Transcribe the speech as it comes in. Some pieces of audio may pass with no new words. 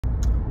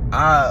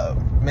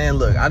Man,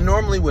 look, I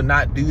normally would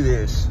not do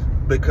this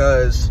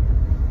because,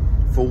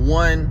 for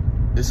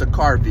one, it's a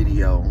car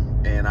video,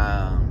 and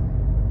I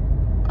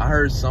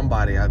heard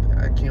somebody, I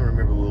can't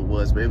remember who it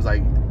was, but it was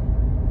like,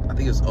 I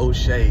think it was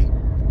O'Shea.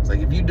 It's like,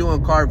 if you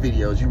doing car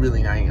videos, you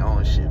really ain't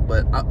on shit.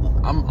 But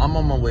I'm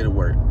on my way to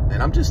work,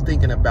 and I'm just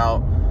thinking about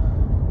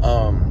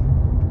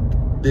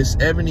this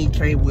Eboni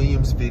K.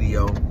 Williams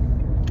video,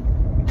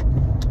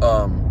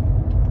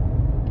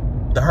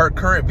 her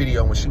current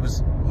video, when she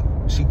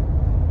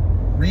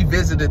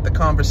revisited the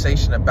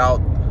conversation about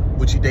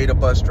would you date a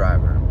bus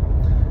driver,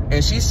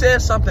 and she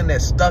said something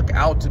that stuck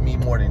out to me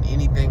more than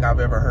anything I've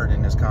ever heard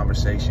in this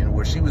conversation,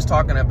 where she was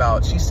talking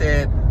about, she was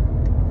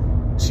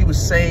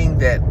saying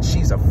that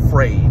she's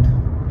afraid.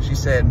 She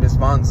said Ms.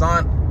 Von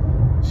Zant,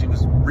 she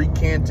was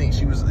recanting,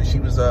 she was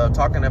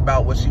talking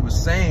about what she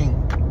was saying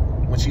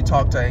when she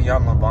talked to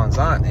Ayala Von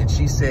Zant, and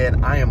she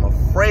said, I am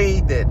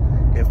afraid that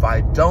if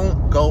I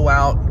don't go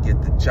out and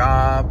get the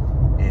job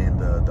and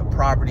the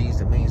properties,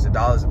 the millions of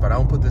dollars, if I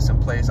don't put this in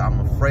place, I'm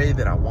afraid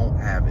that I won't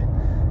have it.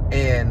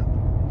 And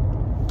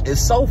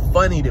it's so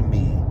funny to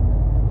me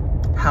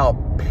how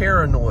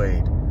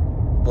paranoid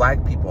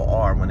black people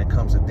are when it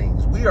comes to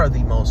things. We are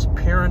the most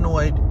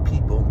paranoid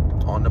people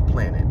on the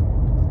planet.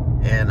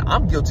 And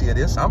I'm guilty of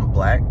this. I'm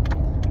black.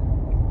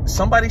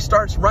 Somebody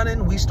starts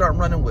running, we start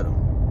running with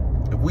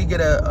them. If we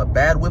get a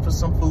bad whiff of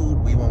some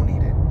food, we won't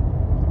eat it.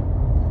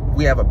 If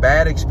we have a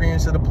bad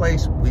experience at a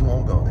place, we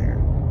won't go there.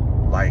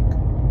 Like,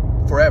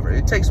 forever.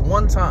 It takes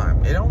one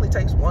time. It only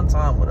takes one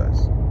time with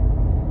us.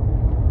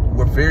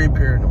 We're very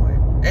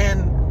paranoid.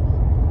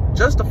 And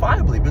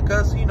justifiably,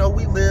 because, you know,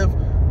 we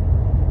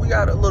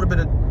got a little bit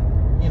of,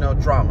 you know,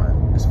 drama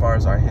as far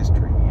as our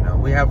history. You know,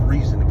 we have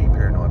reason to be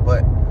paranoid.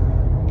 But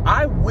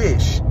I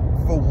wish,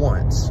 for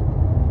once,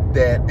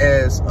 that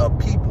as a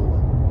people,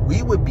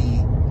 we would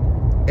be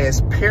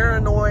as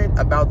paranoid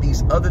about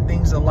these other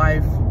things in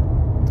life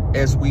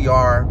as we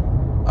are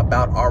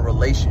about our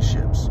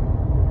relationships.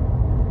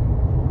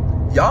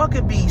 Y'all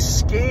could be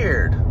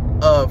scared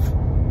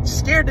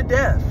to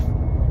death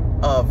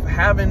of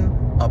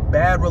having a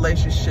bad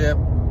relationship,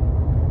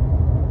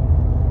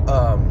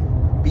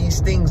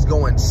 these things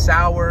going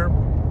sour,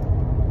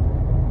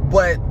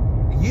 but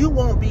you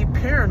won't be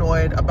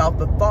paranoid about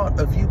the thought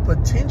of you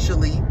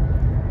potentially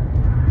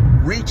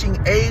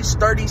reaching age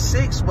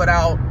 36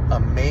 without a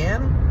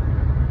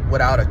man,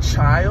 without a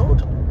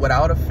child,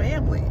 without a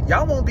family.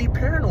 Y'all won't be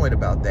paranoid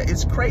about that.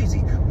 It's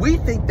crazy. We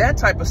think that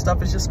type of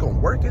stuff is just going to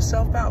work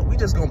itself out. We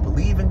just going to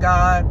believe in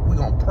God. We're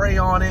going to pray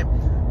on it.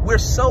 We're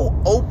so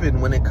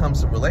open when it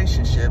comes to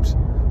relationships,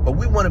 but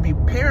we want to be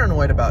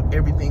paranoid about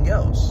everything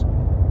else.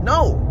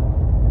 No.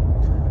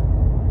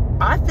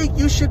 I think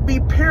you should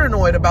be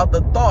paranoid about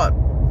the thought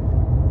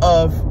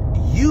of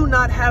you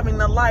not having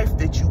the life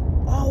that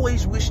you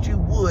always wished you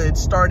would,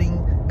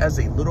 starting as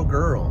a little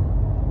girl.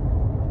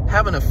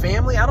 Having a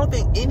family, I don't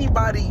think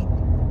anybody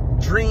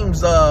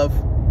dreams of,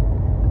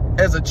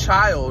 as a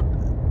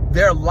child,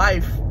 their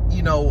life,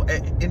 you know,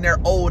 in their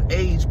old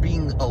age,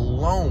 being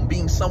alone,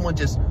 being someone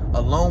just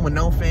alone with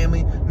no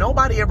family.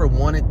 Nobody ever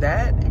wanted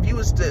that. If you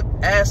was to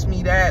ask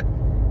me that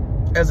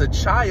as a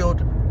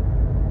child,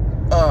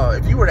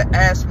 if you were to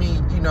ask me,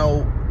 you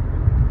know,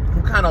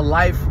 what kind of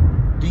life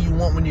do you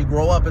want when you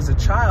grow up as a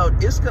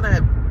child, it's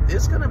gonna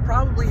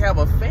probably have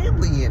a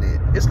family in it.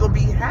 It's gonna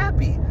be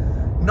happy.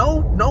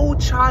 No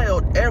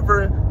child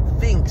ever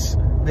thinks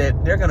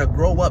that they're gonna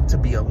grow up to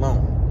be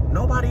alone.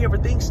 Nobody ever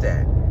thinks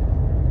that.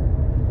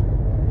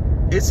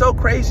 It's so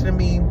crazy to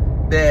me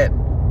that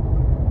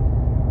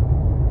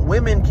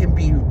women can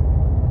be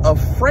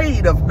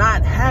afraid of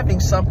not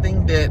having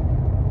something that,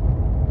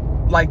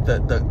 like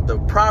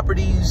the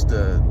properties,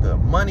 the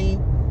money,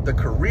 the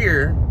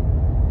career.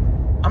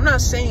 I'm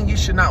not saying you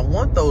should not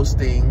want those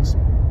things,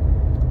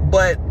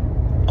 but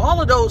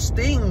all of those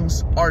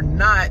things are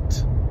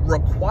not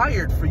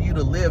required for you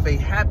to live a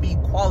happy,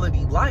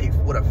 quality life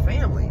with a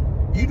family.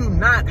 You do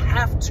not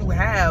have to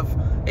have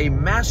a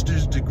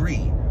master's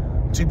degree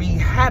to be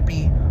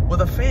happy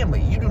with a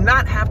family. You do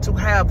not have to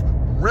have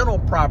rental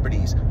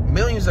properties,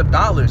 millions of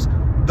dollars.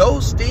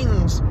 Those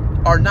things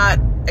are not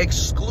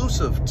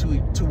exclusive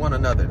to one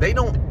another.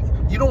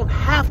 You don't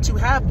have to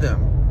have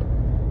them.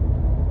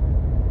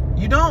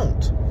 You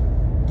don't.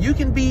 You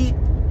can be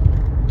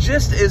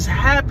just as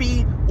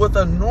happy with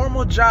a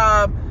normal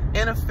job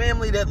and a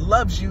family that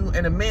loves you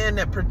and a man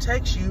that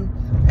protects you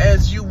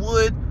as you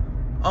would,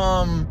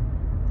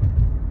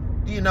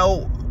 you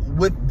know,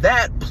 with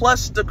that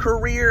plus the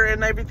career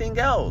and everything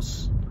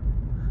else.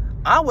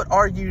 I would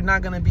argue you're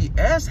not going to be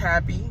as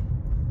happy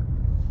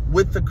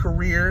with the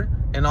career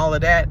and all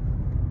of that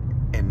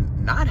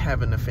and not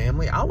having a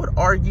family. I would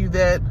argue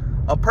that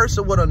a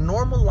person with a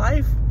normal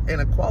life and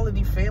a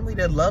quality family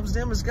that loves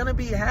them is going to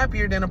be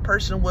happier than a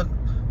person with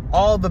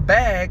all the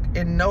bag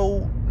and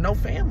no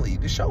family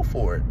to show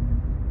for it.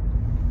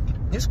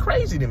 It's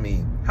crazy to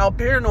me how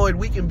paranoid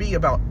we can be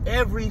about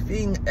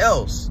everything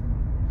else,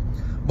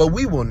 but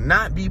we will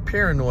not be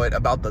paranoid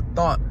about the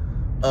thought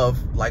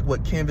of, like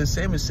what Canvas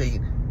Sam is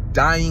saying,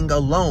 dying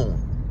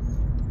alone.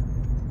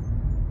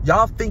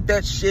 Y'all think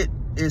that shit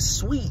is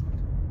sweet.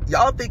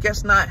 Y'all think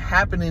that's not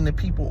happening to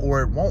people,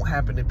 or it won't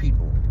happen to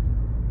people.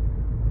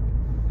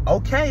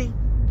 Okay.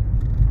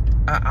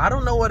 I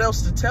don't know what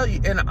else to tell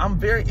you. And I'm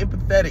very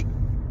empathetic.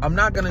 I'm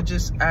not going to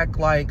just act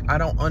like I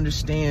don't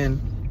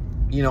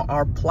understand, you know,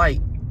 our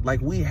plight.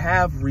 Like, we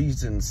have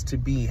reasons to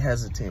be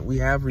hesitant. We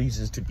have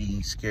reasons to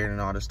be scared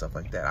and all this stuff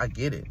like that. I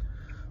get it.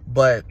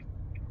 But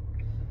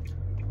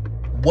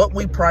what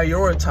we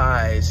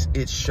prioritize,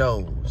 it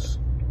shows.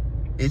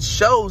 It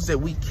shows that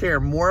we care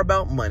more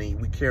about money.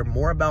 We care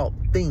more about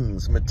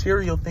things,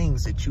 material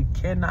things that you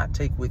cannot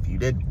take with you,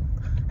 that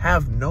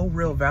have no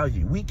real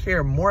value. We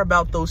care more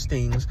about those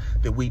things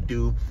than we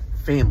do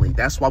family.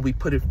 That's why we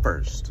put it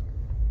first.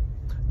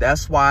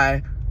 That's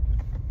why,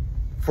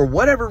 for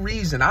whatever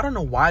reason, I don't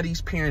know why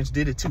these parents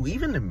did it too,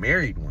 even the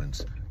married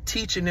ones,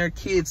 teaching their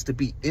kids to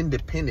be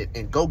independent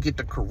and go get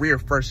the career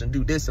first and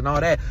do this and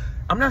all that.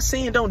 I'm not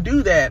saying don't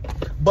do that,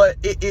 but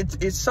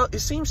it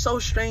seems so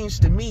strange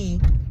to me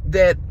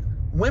that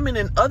women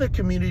in other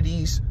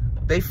communities,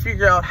 they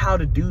figure out how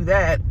to do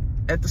that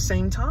at the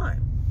same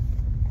time.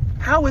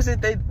 How is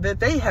it that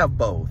they have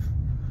both?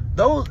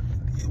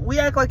 We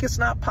act like it's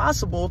not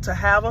possible to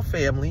have a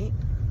family,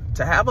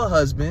 to have a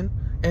husband,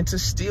 and to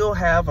still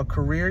have a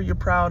career you're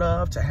proud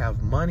of, to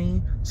have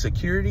money,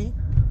 security.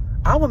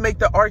 I would make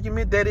the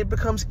argument that it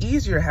becomes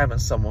easier having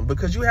someone,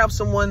 because you have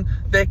someone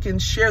that can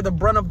share the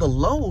brunt of the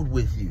load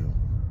with you.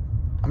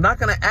 I'm not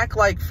going to act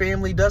like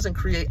family doesn't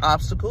create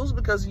obstacles,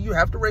 because you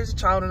have to raise a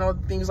child and all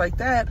the things like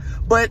that.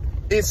 But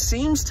it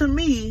seems to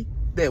me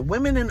that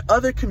women in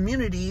other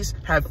communities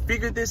have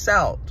figured this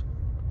out,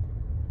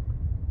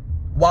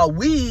 while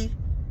we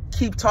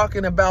keep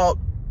talking about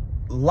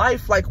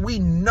life like we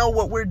know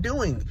what we're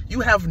doing. You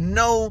have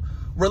no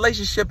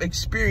relationship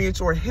experience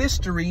or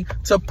history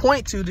to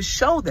point to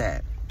show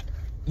that.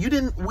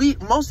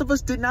 Most of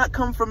us did not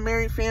come from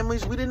married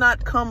families. We did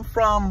not come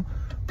from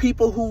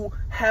people who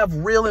have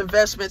real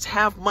investments,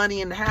 have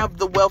money, and have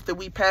the wealth that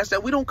we pass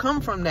that. We don't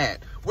come from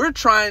that. We're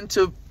trying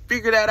to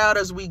figure that out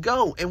as we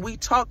go. And we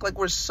talk like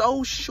we're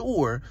so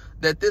sure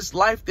that this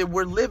life that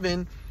we're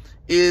living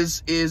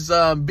is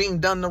being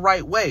done the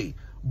right way.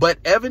 But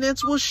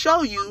evidence will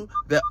show you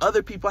that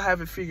other people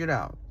have it figured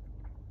out.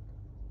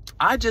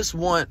 I just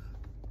want,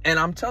 and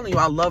I'm telling you,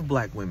 I love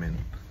black women.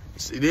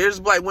 There's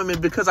black women,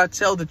 because I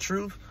tell the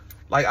truth.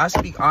 Like, I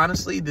speak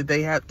honestly, that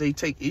they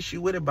take issue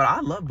with it, but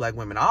I love black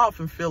women. I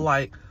often feel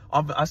like,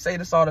 I say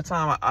this all the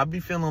time, I be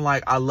feeling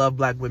like I love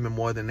black women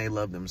more than they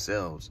love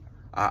themselves.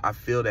 I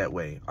feel that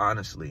way,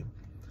 honestly.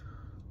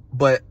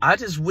 But I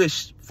just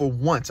wish, for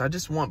once, I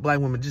just want black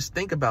women, just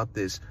think about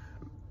this.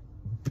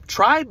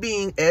 Try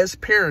being as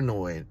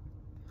paranoid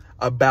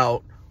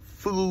about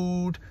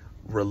food,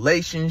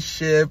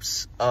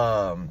 relationships,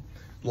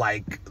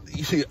 like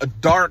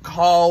dark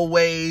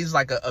hallways,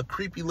 like a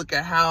creepy looking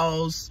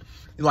house.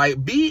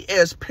 Like, be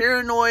as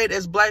paranoid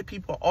as black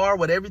people are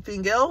with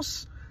everything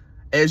else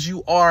as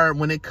you are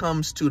when it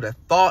comes to the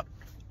thought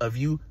of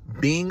you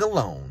being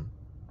alone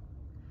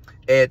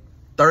at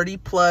 30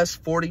 plus,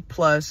 40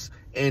 plus,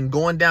 and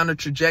going down the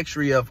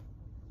trajectory of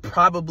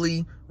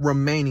probably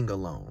remaining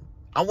alone.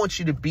 I want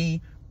you to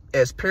be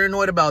as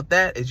paranoid about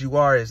that as you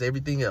are as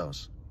everything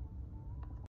else.